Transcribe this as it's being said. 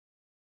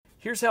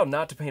Here's how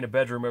not to paint a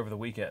bedroom over the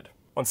weekend.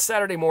 On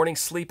Saturday morning,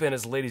 sleep in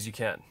as late as you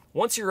can.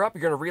 Once you're up,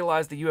 you're going to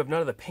realize that you have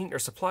none of the paint or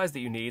supplies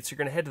that you need, so you're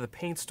going to head to the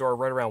paint store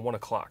right around 1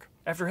 o'clock.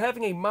 After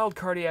having a mild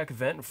cardiac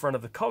event in front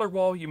of the color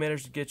wall, you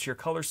manage to get your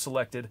colors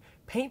selected,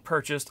 paint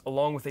purchased,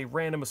 along with a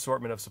random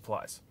assortment of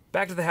supplies.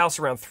 Back to the house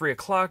around 3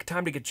 o'clock,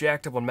 time to get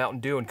jacked up on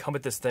Mountain Dew and come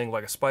at this thing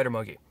like a spider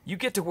monkey. You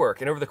get to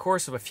work, and over the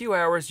course of a few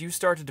hours, you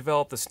start to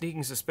develop the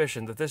sneaking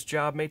suspicion that this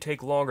job may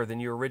take longer than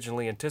you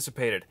originally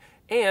anticipated,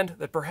 and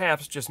that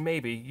perhaps, just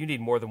maybe, you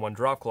need more than one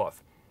drop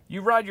cloth.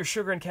 You ride your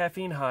sugar and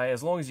caffeine high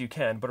as long as you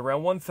can, but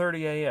around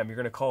 1:30 a.m. you're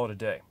going to call it a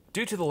day.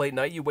 Due to the late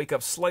night, you wake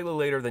up slightly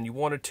later than you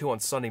wanted to on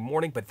Sunday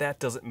morning, but that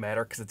doesn't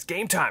matter because it's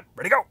game time.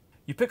 Ready, go!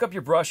 You pick up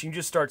your brush and you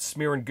just start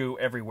smearing goo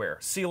everywhere.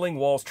 Ceiling,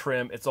 walls,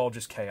 trim, it's all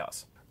just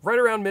chaos. Right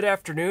around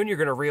mid-afternoon, you're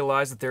going to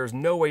realize that there's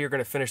no way you're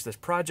going to finish this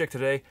project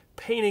today.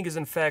 Painting is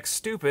in fact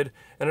stupid,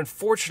 and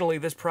unfortunately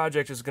this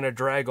project is going to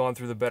drag on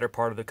through the better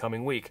part of the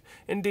coming week.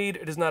 Indeed,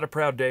 it is not a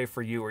proud day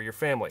for you or your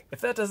family. If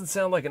that doesn't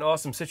sound like an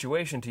awesome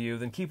situation to you,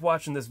 then keep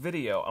watching this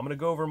video. I'm going to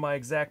go over my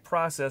exact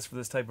process for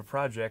this type of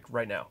project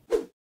right now.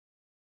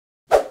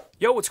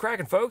 Yo, what's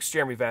cracking, folks?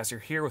 Jeremy Vassar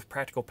here with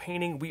Practical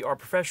Painting. We are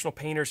professional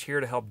painters here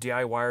to help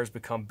DIYers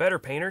become better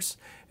painters.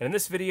 And in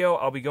this video,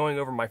 I'll be going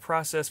over my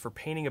process for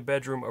painting a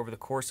bedroom over the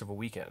course of a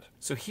weekend.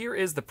 So here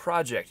is the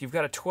project. You've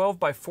got a 12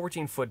 by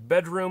 14 foot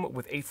bedroom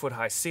with 8 foot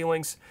high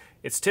ceilings.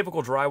 It's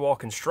typical drywall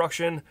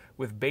construction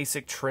with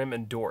basic trim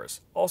and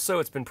doors. Also,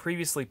 it's been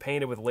previously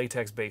painted with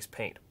latex-based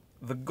paint.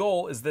 The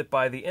goal is that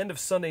by the end of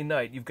Sunday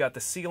night, you've got the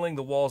ceiling,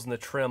 the walls, and the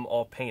trim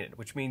all painted,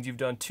 which means you've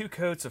done 2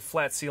 coats of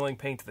flat ceiling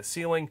paint to the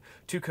ceiling,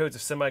 2 coats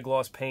of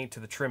semi-gloss paint to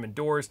the trim and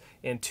doors,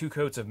 and 2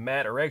 coats of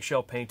matte or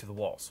eggshell paint to the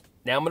walls.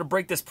 Now I'm going to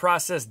break this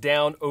process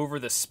down over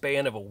the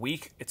span of a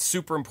week. It's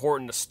super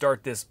important to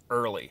start this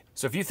early.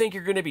 So if you think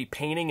you're going to be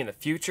painting in the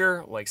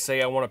future, like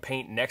say I want to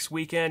paint next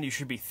weekend, you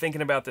should be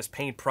thinking about this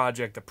paint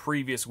project the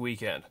previous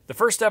weekend. The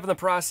first step in the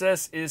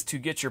process is to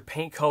get your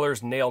paint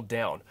colors nailed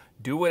down.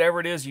 Do whatever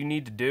it is you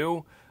need to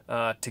do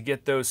to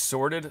get those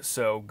sorted.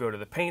 So go to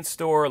the paint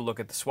store, look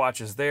at the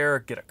swatches there,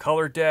 get a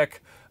color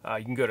deck.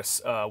 You can go to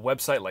a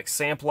website like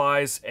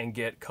Samplize and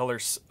get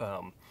colors,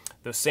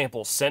 those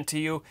samples sent to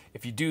you.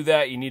 If you do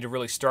that, you need to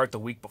really start the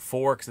week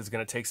before because it's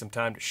going to take some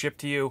time to ship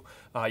to you.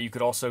 You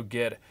could also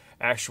get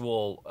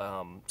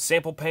actual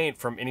sample paint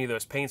from any of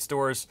those paint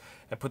stores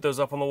and put those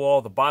up on the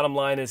wall. The bottom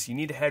line is you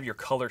need to have your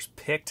colors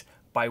picked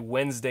by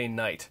Wednesday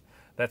night.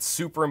 That's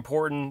super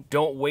important.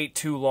 Don't wait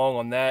too long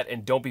on that,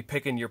 and don't be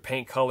picking your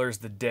paint colors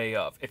the day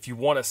of. If you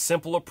want a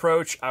simple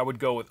approach, I would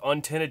go with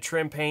untinted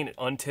trim paint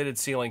and untinted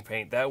ceiling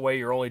paint. That way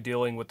you're only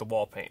dealing with the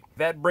wall paint.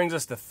 That brings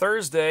us to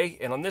Thursday,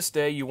 and on this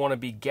day you want to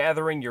be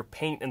gathering your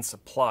paint and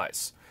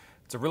supplies.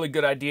 It's a really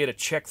good idea to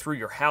check through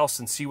your house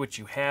and see what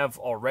you have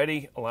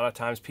already. A lot of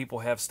times people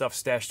have stuff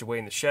stashed away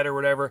in the shed or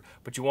whatever,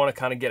 but you want to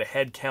kind of get a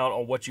head count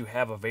on what you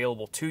have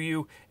available to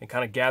you and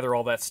kind of gather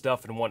all that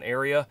stuff in one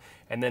area.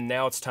 And then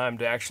now it's time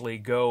to actually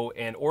go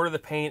and order the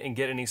paint and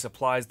get any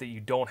supplies that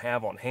you don't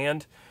have on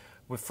hand.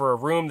 For a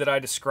room that I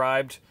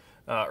described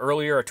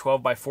earlier, a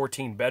 12 by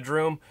 14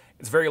 bedroom,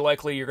 it's very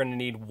likely you're going to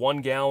need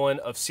 1 gallon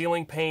of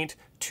ceiling paint,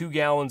 2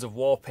 gallons of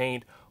wall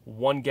paint,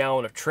 1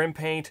 gallon of trim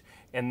paint,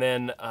 and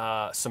then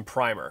some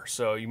primer.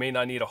 So you may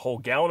not need a whole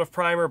gallon of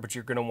primer, but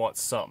you're going to want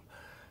some.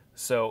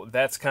 So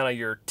that's kind of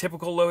your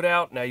typical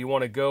loadout. Now you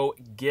want to go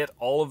get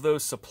all of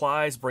those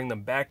supplies, bring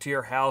them back to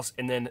your house,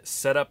 and then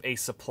set up a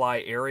supply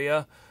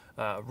area.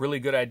 Really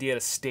good idea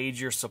to stage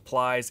your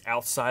supplies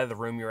outside of the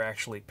room you're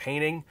actually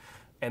painting.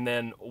 And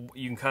then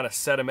you can kind of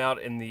set them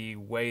out in the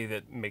way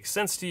that makes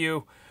sense to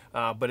you.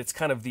 But it's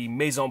kind of the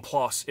mise en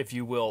place, if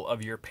you will,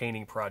 of your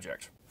painting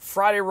project.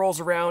 Friday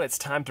rolls around, it's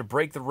time to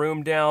break the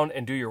room down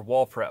and do your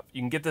wall prep.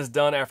 You can get this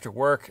done after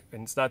work,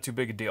 and it's not too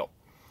big a deal.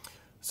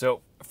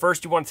 So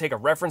first you want to take a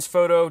reference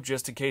photo,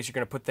 just in case you're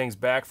going to put things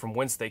back from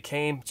whence they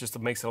came, just to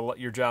make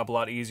your job a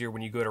lot easier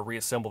when you go to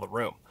reassemble the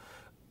room.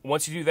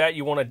 Once you do that,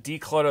 you want to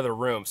declutter the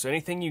room. So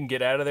anything you can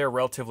get out of there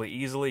relatively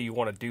easily, you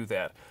want to do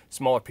that.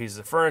 Smaller pieces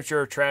of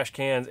furniture, trash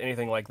cans,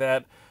 anything like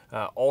that.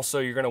 Also,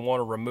 you're going to want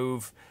to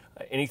remove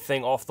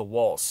anything off the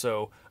walls.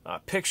 So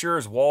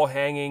pictures, wall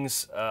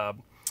hangings,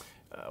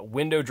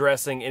 window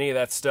dressing, any of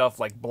that stuff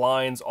like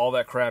blinds, all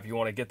that crap, you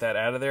want to get that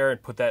out of there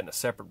and put that in a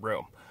separate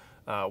room.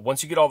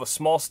 Once you get all the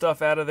small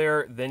stuff out of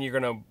there, then you're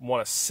going to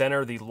want to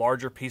center the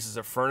larger pieces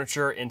of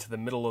furniture into the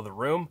middle of the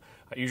room.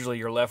 Usually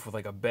you're left with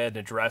like a bed and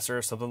a dresser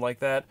or something like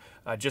that.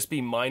 Just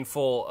be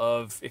mindful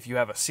of if you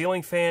have a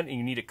ceiling fan and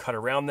you need to cut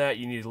around that,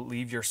 you need to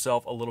leave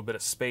yourself a little bit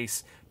of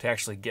space to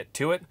actually get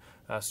to it.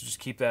 So just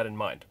keep that in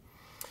mind.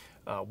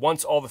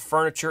 Once all the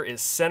furniture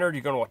is centered,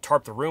 you're going to want to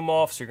tarp the room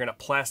off. So you're going to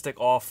plastic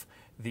off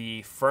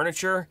the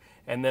furniture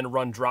and then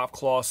run drop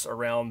cloths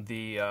around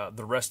the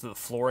rest of the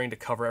flooring to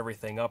cover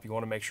everything up. You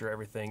want to make sure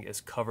everything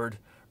is covered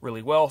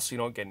really well so you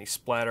don't get any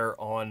splatter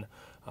on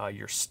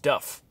your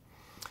stuff.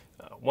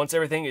 Once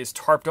everything is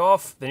tarped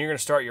off, then you're going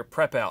to start your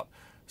prep out.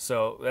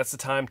 So that's the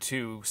time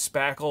to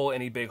spackle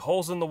any big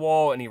holes in the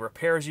wall, any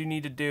repairs you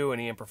need to do,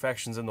 any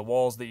imperfections in the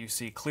walls that you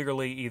see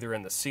clearly, either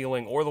in the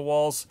ceiling or the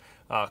walls,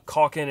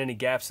 caulk in any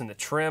gaps in the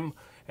trim,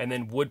 and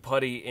then wood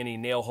putty any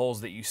nail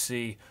holes that you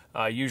see,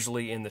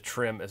 usually in the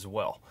trim as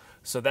well.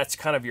 So that's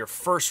kind of your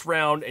first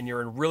round, and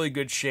you're in really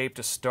good shape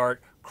to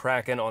start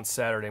cracking on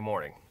Saturday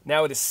morning.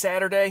 Now it is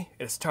Saturday,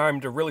 it's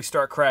time to really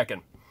start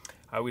cracking.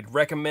 I would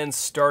recommend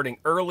starting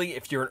early.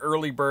 If you're an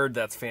early bird,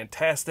 that's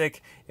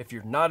fantastic. If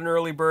you're not an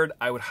early bird,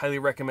 I would highly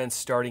recommend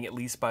starting at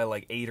least by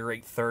like 8 or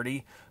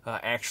 8:30,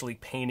 actually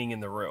painting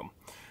in the room.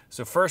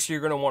 So first you're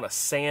going to want to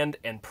sand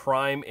and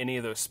prime any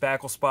of those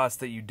spackle spots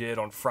that you did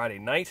on Friday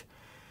night.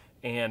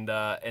 And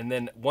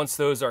then once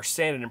those are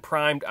sanded and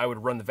primed, I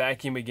would run the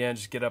vacuum again,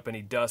 just get up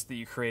any dust that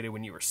you created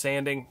when you were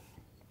sanding.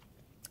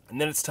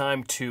 And then it's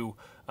time to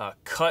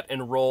cut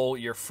and roll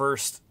your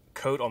first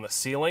coat on the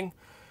ceiling.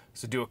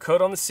 So do a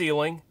coat on the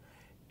ceiling,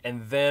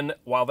 and then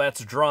while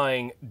that's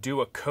drying, do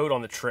a coat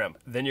on the trim.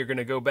 Then you're going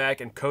to go back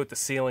and coat the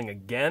ceiling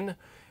again,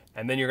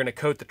 and then you're going to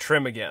coat the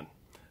trim again.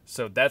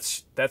 So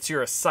that's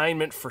your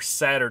assignment for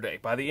Saturday.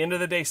 By the end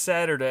of the day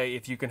Saturday,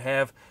 if you can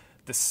have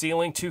the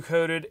ceiling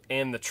 2-coated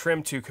and the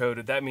trim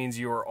 2-coated, that means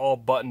you are all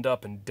buttoned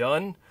up and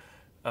done.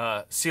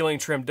 Ceiling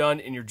trim done,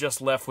 and you're just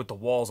left with the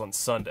walls on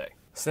Sunday.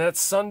 So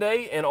that's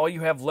Sunday, and all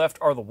you have left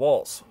are the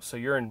walls. So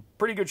you're in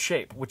pretty good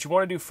shape. What you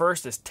want to do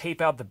first is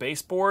tape out the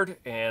baseboard,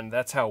 and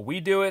that's how we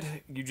do it.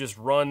 You just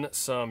run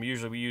some,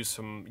 usually we use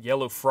some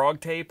yellow frog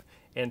tape,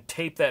 and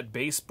tape that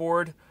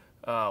baseboard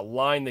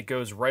line that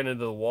goes right into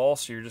the wall.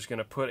 So you're just going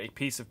to put a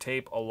piece of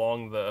tape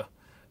along the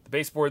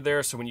baseboard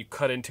there, so when you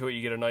cut into it,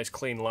 you get a nice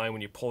clean line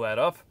when you pull that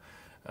up.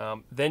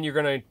 Then you're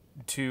going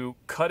to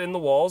cut in the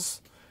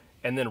walls,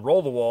 and then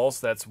roll the walls.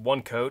 That's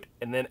one coat.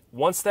 And then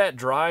once that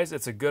dries,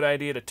 it's a good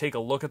idea to take a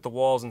look at the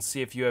walls and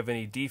see if you have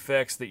any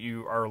defects that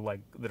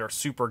that are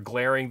super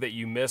glaring that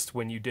you missed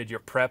when you did your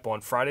prep on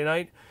Friday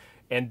night.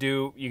 And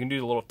you can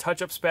do a little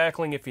touch-up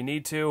spackling if you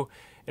need to.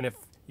 And if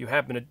you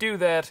happen to do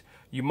that,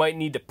 you might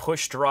need to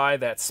push dry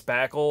that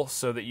spackle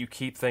so that you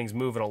keep things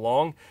moving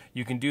along.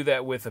 You can do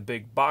that with a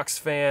big box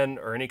fan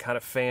or any kind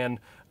of fan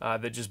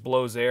that just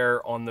blows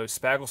air on those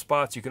spackle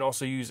spots. You can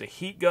also use a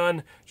heat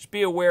gun. Just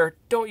be aware,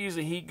 don't use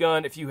a heat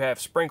gun if you have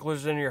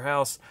sprinklers in your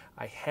house.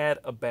 I had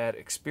a bad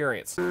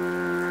experience.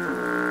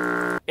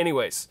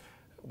 Anyways,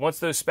 once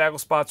those spackle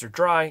spots are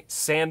dry,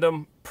 sand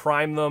them,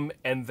 prime them,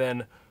 and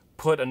then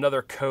put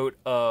another coat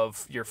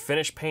of your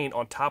finish paint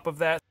on top of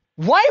that.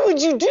 Why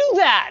would you do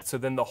that? So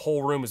then the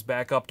whole room is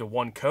back up to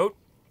one coat.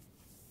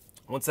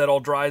 Once that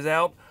all dries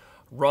out,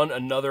 run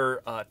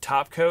another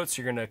top coat.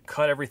 So you're going to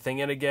cut everything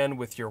in again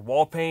with your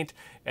wall paint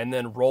and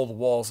then roll the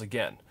walls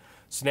again.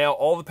 So now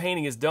all the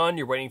painting is done.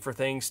 You're waiting for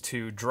things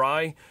to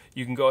dry.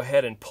 You can go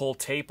ahead and pull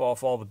tape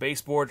off all the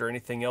baseboard or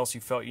anything else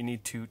you felt you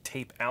need to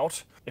tape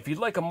out. If you'd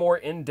like a more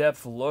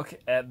in-depth look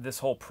at this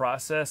whole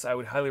process, I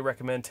would highly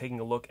recommend taking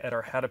a look at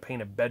our How to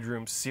Paint a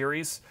Bedroom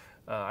series.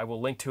 I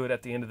will link to it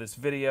at the end of this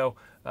video,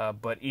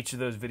 but each of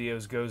those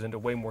videos goes into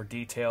way more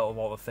detail of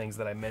all the things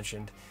that I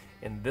mentioned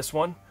in this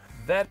one.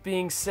 That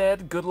being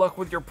said, good luck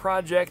with your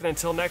project, and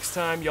until next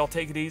time, y'all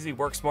take it easy,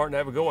 work smart, and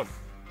have a good one.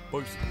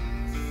 Peace.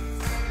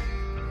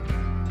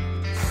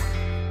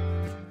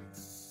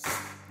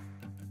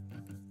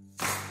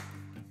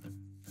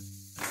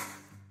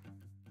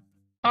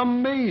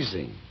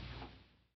 Amazing.